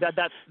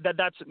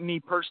 That's me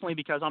personally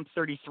because I'm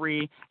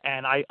 33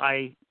 and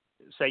I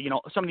say,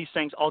 some of these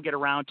things I'll get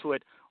around to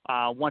it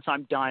once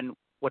I'm done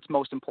what's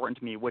most important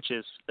to me, which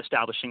is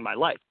establishing my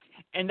life.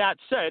 And that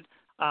said,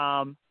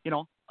 I'm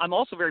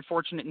also very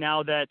fortunate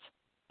now that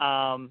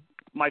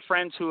my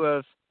friends who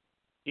have,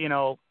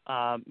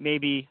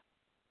 maybe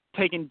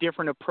taken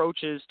different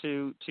approaches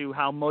to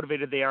how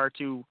motivated they are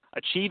to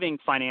achieving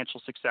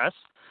financial success,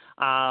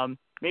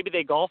 maybe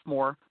they golf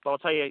more, but I'll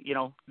tell you,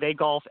 they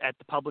golf at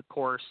the public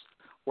course,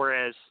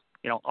 whereas,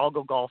 I'll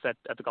go golf at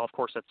the golf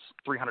course that's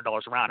 $300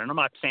 a round. And I'm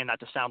not saying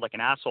that to sound like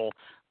an asshole,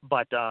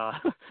 but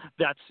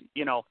that's,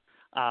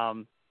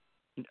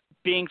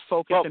 being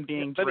focused and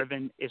being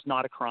driven is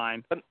not a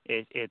crime.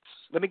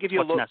 Let me give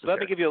you a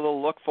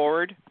little look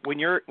forward. When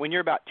you're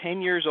about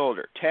 10 years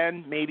older,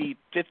 10 maybe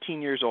 15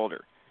 years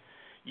older,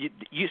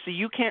 you see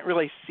you can't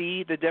really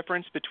see the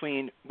difference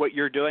between what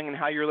you're doing and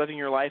how you're living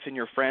your life and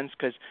your friends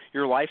because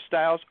your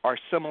lifestyles are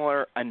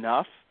similar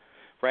enough,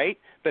 right?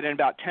 But in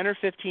about 10 or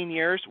 15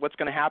 years, what's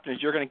going to happen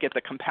is you're going to get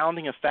the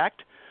compounding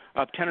effect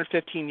of 10 or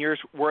 15 years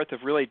worth of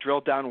really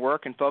drilled down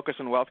work and focus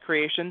on wealth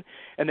creation,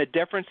 and the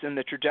difference in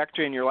the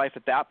trajectory in your life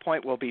at that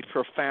point will be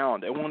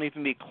profound. It won't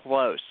even be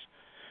close.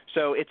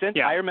 So it's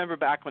I remember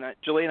back when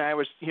Julie and I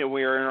was, we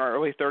were in our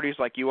early 30s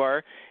like you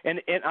are, and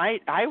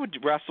I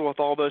would wrestle with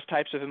all those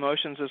types of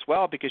emotions as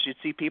well because you'd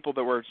see people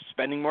that were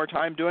spending more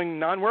time doing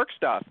non-work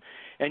stuff.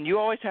 And you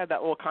always had that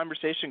little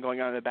conversation going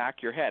on in the back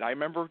of your head. I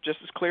remember just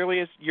as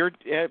clearly as you're,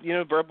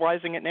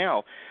 verbalizing it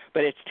now.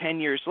 But it's 10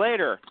 years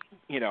later.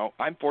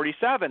 I'm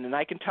 47, and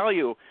I can tell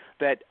you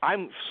that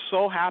I'm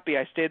so happy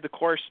I stayed the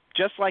course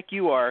just like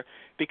you are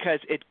because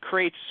it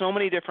creates so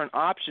many different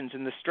options.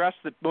 And the stress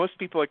that most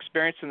people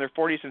experience in their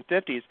 40s and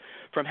 50s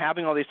from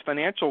having all these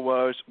financial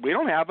woes, we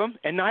don't have them,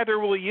 and neither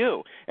will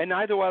you. And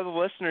neither will the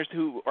listeners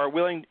who are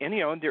willing, and,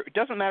 it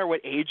doesn't matter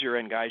what age you're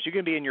in, guys. You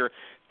can be in your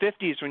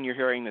 50s when you're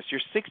hearing this,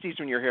 your 60s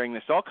when you're hearing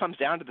this. It all comes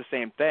down to the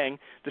same thing,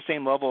 the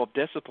same level of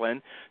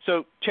discipline.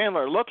 So,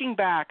 Chandler, looking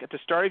back at the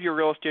start of your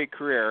real estate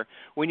career,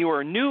 when you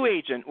were a new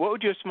agent, what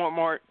would you have spent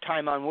more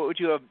time on? What would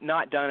you have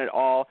not done at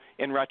all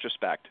in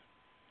retrospect?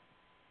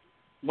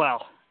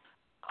 Well,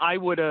 I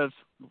would have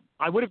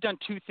done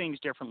two things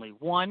differently.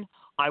 One,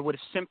 I would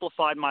have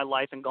simplified my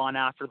life and gone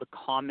after the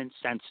common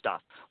sense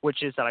stuff,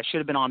 which is that I should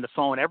have been on the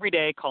phone every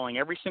day calling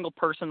every single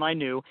person I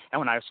knew, and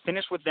when I was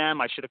finished with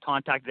them, I should have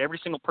contacted every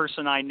single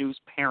person I knew's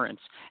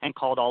parents and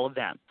called all of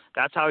them.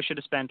 That's how I should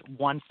have spent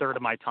 1/3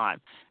 of my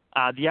time.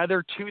 The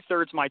other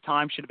 2/3 of my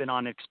time should have been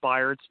on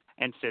expireds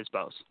and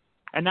FSBOs,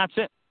 and that's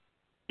it.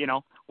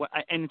 And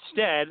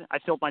instead, I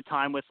filled my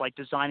time with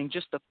designing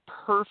just the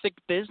perfect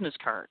business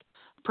card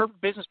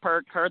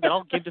that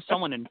I'll give to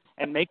someone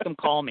and make them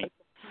call me.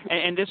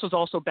 And this was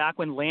also back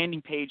when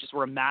landing pages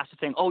were a massive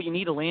thing. Oh, you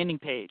need a landing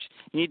page.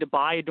 You need to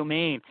buy a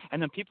domain.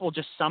 And then people will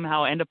just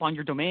somehow end up on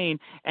your domain,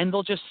 and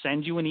they'll just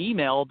send you an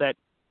email that,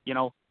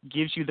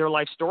 gives you their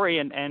life story,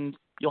 and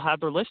you'll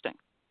have their listing.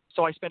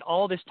 So I spent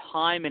all this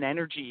time and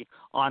energy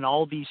on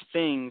all these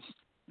things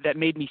that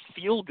made me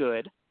feel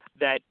good,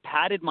 that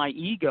patted my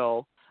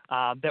ego,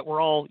 that were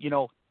all,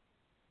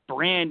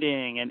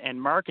 branding and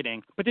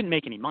marketing, but didn't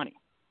make any money.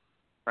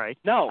 Right?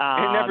 No,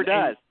 it never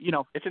does.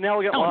 And, it's an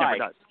elegant lie. It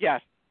never does.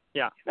 Yes.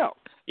 Yeah. No.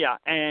 Yeah.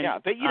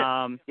 And but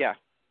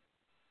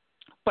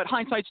But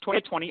hindsight's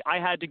 20/20. I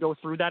had to go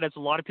through that, as a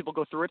lot of people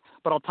go through it.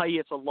 But I'll tell you,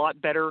 it's a lot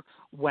better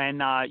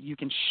when you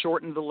can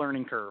shorten the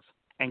learning curve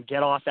and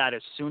get off that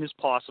as soon as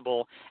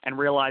possible, and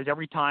realize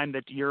every time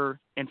that you're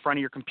in front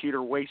of your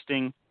computer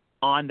wasting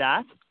on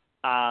that,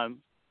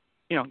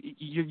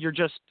 you're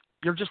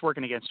just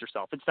working against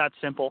yourself. It's that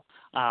simple.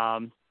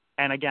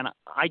 And again,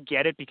 I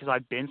get it because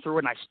I've been through it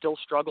and I still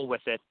struggle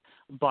with it.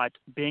 But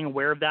being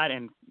aware of that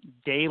and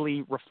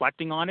daily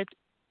reflecting on it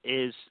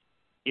is,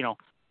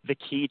 the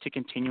key to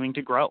continuing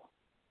to grow.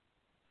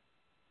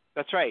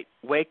 That's right.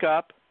 Wake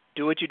up,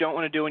 Do what you don't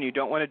want to do when you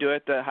don't want to do it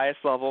at the highest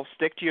level.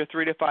 Stick to your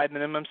 3 to 5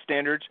 minimum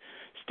standards.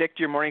 Stick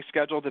to your morning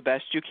schedule the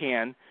best you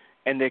can.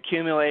 And the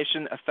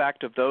accumulation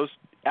effect of those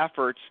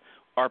efforts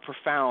are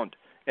profound.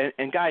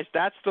 And guys,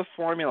 that's the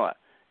formula.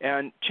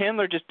 And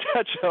Chandler just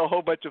touched a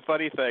whole bunch of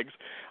funny things.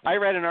 I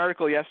read an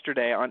article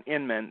yesterday on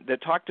Inman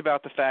that talked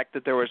about the fact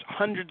that there was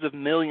hundreds of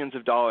millions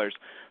of dollars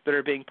that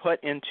are being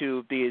put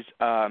into these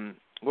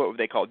what were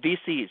they called?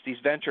 VCs, these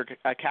venture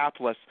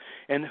capitalists,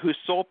 and whose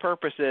sole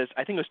purpose is,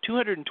 I think it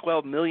was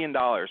 $212 million,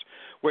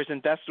 was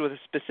invested with a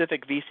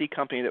specific VC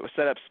company that was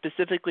set up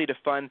specifically to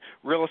fund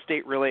real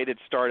estate-related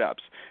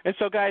startups. And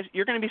so, guys,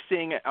 you're going to be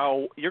seeing,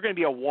 you're going to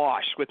be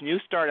awash with new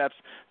startups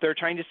that are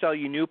trying to sell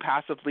you new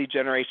passive lead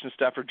generation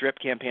stuff or drip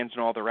campaigns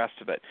and all the rest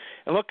of it.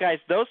 And look, guys,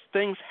 those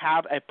things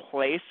have a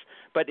place,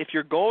 but if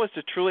your goal is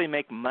to truly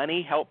make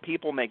money, help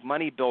people make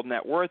money, build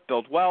net worth,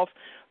 build wealth,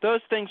 those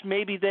things,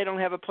 maybe they don't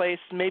have a place,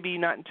 maybe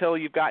not until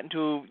you've gotten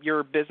to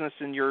your business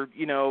and your,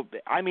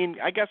 I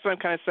guess what I'm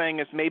kind of saying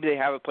is maybe they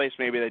have a place,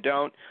 maybe they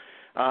don't.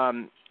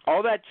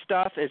 All that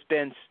stuff has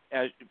been,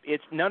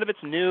 none of it's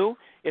new.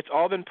 It's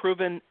all been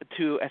proven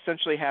to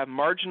essentially have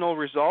marginal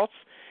results.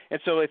 And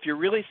so if you're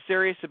really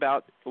serious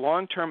about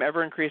long-term,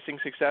 ever-increasing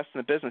success in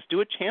the business, do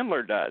what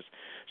Chandler does.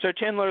 So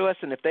Chandler,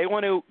 listen, if they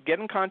want to get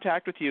in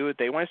contact with you, if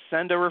they want to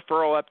send a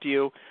referral up to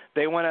you,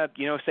 they want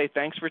to, say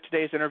thanks for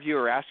today's interview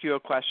or ask you a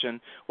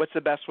question, what's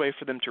the best way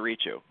for them to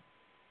reach you?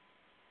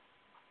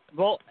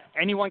 Well,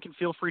 anyone can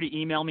feel free to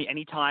email me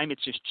anytime.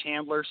 It's just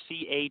Chandler,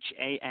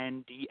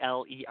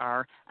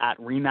 CHANDLER,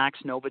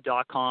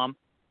 @remaxnova.com.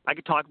 I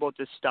could talk about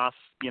this stuff,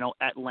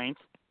 at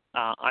length.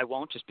 I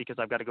won't, just because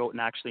I've got to go out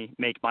and actually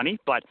make money,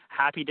 but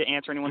happy to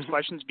answer anyone's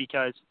questions,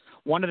 because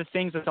one of the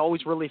things that's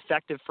always really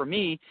effective for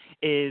me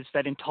is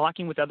that in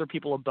talking with other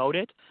people about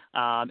it,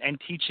 and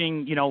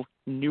teaching,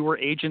 newer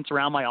agents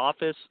around my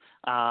office,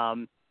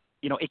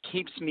 it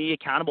keeps me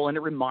accountable, and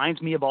it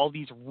reminds me of all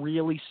these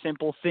really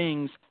simple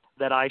things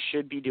that I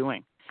should be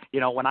doing.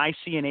 When I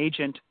see an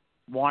agent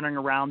wandering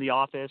around the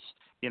office,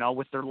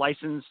 with their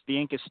license, the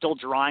ink is still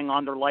drying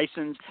on their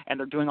license, and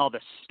they're doing all the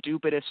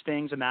stupidest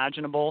things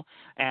imaginable.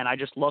 And I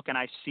just look and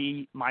I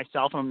see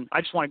myself, and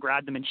I just want to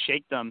grab them and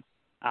shake them,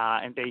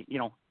 and they,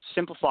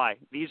 simplify.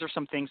 These are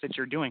some things that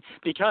you're doing.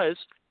 Because,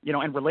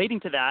 and relating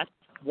to that,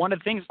 one of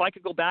the things, if I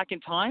could go back in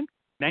time,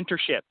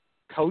 mentorship,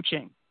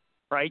 coaching,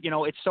 right?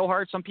 It's so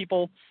hard. Some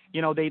people,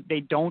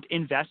 they don't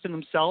invest in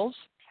themselves,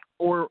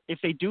 or if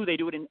they do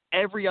it in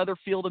every other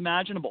field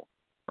imaginable,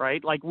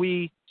 right? Like,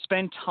 we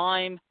spend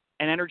time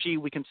and energy,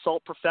 we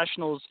consult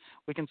professionals,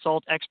 we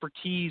consult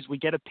expertise, we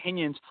get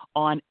opinions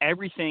on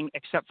everything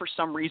except for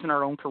some reason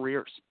our own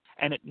careers.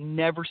 And it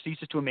never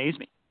ceases to amaze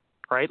me,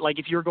 right? Like,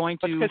 if you're going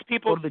to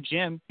go to the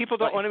gym. People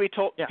don't want to be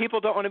told. Yeah. People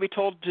don't want to be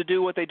told to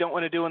do what they don't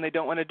want to do when they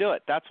don't want to do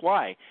it. That's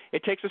why.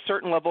 It takes a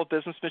certain level of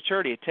business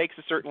maturity. It takes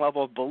a certain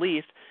level of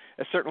belief,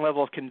 a certain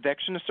level of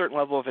conviction, a certain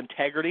level of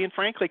integrity, and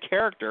frankly,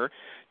 character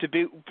to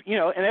be,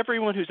 and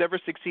everyone who's ever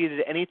succeeded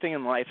at anything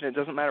in life, and it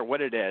doesn't matter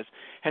what it is,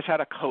 has had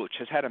a coach,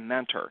 has had a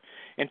mentor.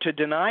 And to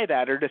deny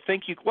that, or to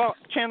think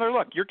Chandler,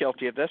 look, you're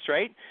guilty of this,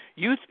 right?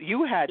 You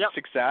had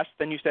success,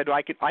 then you said,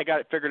 I got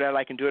it figured out,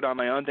 I can do it on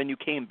my own, then you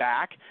came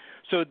back.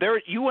 So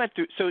you went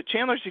through. So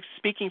Chandler's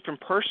speaking from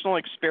personal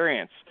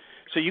experience.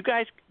 So you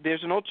guys,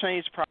 there's an old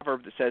Chinese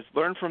proverb that says,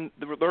 learn from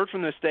the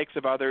mistakes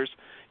of others.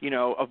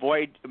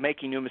 Avoid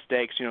making new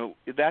mistakes.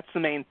 That's the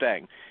main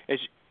thing.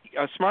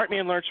 A smart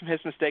man learns from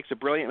his mistakes. A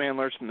brilliant man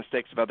learns from the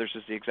mistakes of others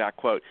is the exact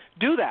quote.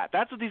 Do that.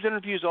 That's what these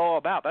interviews are all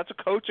about. That's what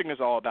coaching is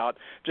all about.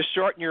 To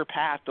shorten your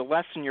path, to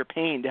lessen your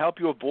pain, to help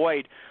you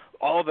avoid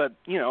all the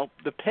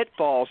the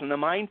pitfalls and the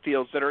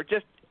minefields that are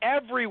just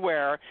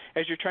everywhere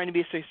as you're trying to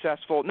be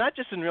successful, not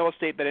just in real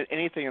estate, but in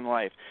anything in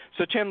life.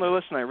 So, Chandler,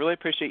 listen, I really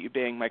appreciate you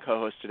being my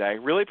co-host today. I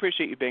really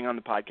appreciate you being on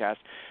the podcast.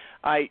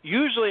 I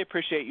usually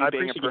appreciate you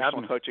being a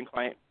personal coaching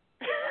client.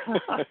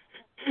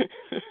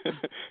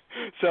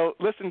 So,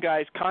 listen,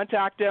 guys,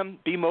 contact him.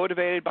 Be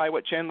motivated by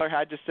what Chandler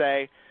had to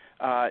say,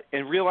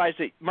 and realize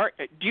that, Mark,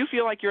 do you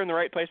feel like you're in the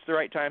right place at the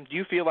right time? Do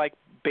you feel like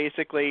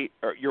basically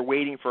you're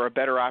waiting for a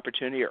better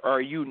opportunity, or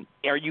are you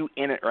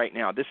in it right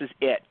now? This is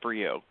it for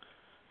you.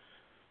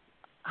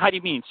 How do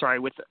you mean? Sorry,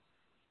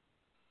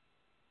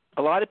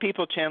 a lot of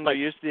people, Chandler,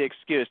 use the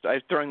excuse. I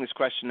was throwing this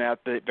question out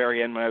at the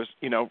very end when I was,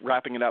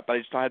 wrapping it up, but I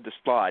just had this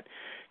thought.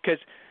 Because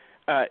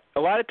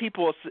a lot of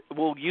people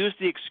will use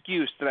the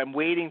excuse that I'm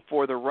waiting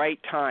for the right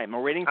time.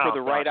 I'm waiting for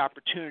the right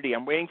opportunity.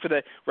 I'm waiting for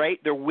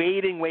they're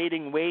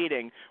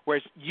waiting.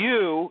 Whereas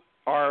you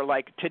are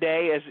like,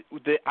 today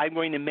I'm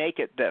going to make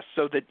it this.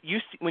 So that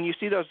when you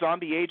see those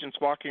zombie agents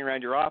walking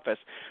around your office,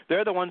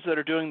 they're the ones that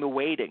are doing the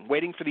waiting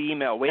for the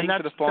email, waiting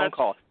for the phone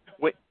call.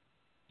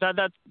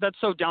 That's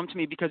so dumb to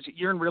me, because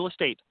you're in real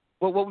estate.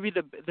 What would be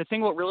the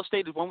thing about real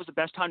estate is, when was the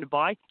best time to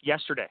buy?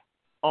 Yesterday.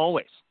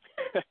 Always.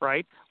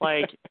 Right?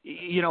 Like,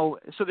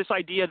 so this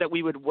idea that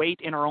we would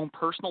wait in our own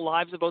personal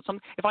lives about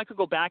something, if I could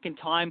go back in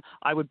time,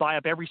 I would buy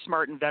up every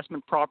smart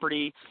investment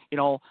property.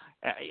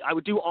 I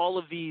would do all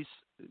of these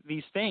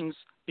things,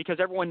 because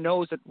everyone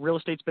knows that real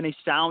estate's been a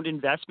sound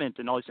investment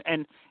and all this.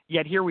 And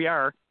yet here we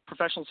are,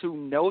 professionals who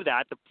know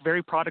that the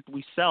very product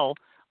we sell,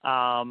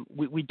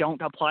 we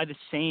don't apply the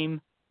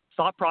same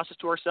thought process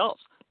to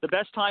ourselves. The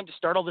best time to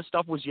start all this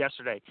stuff was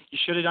yesterday. You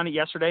should have done it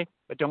yesterday,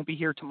 but don't be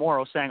here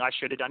tomorrow saying I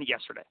should have done it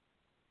yesterday.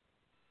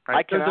 Right?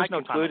 I cannot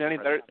conclude any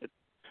better.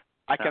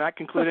 I cannot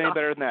conclude any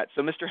better than that.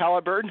 So, Mr.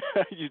 Halliburton,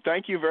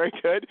 thank you. Very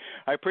good.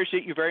 I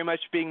appreciate you very much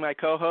being my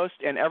co-host.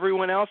 And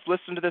everyone else,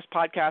 listen to this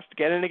podcast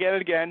again and again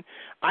and again.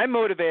 I'm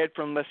motivated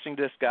from listening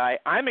to this guy.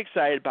 I'm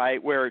excited by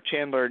where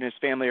Chandler and his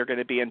family are going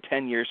to be in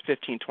 10 years,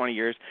 15, 20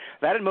 years.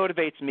 That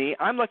motivates me.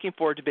 I'm looking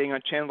forward to being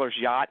on Chandler's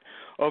yacht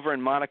over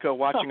in Monaco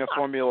watching a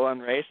Formula One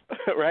race,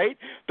 right?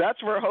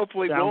 That's where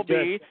hopefully we'll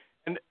be.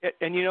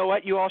 And you know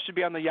what? You all should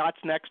be on the yachts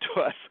next to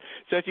us.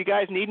 So if you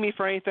guys need me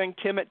for anything,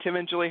 Tim at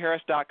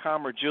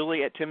timandjulieharris.com or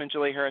Julie at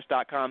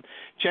timandjulieharris.com.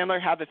 Chandler,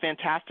 have a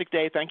fantastic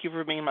day. Thank you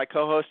for being my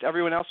co-host.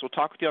 Everyone else, we'll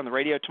talk with you on the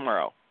radio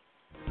tomorrow.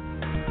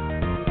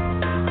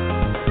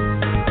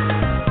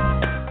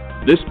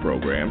 This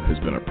program has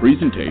been a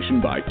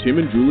presentation by Tim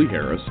and Julie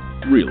Harris,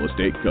 Real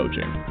Estate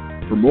Coaching.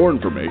 For more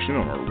information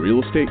on our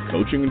real estate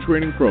coaching and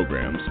training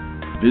programs,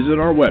 visit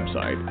our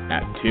website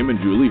at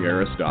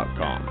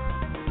timandjulieharris.com.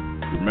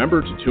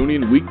 Remember to tune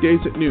in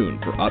weekdays at noon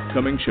for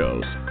upcoming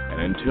shows.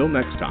 And until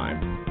next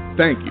time,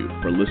 thank you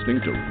for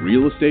listening to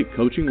Real Estate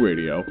Coaching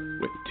Radio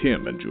with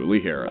Tim and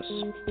Julie Harris.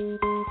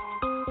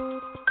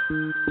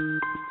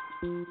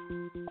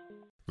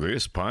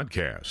 This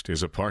podcast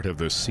is a part of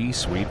the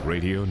C-Suite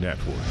Radio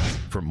Network.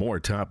 For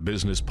more top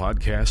business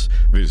podcasts,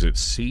 visit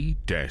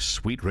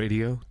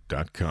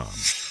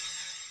c-suiteradio.com.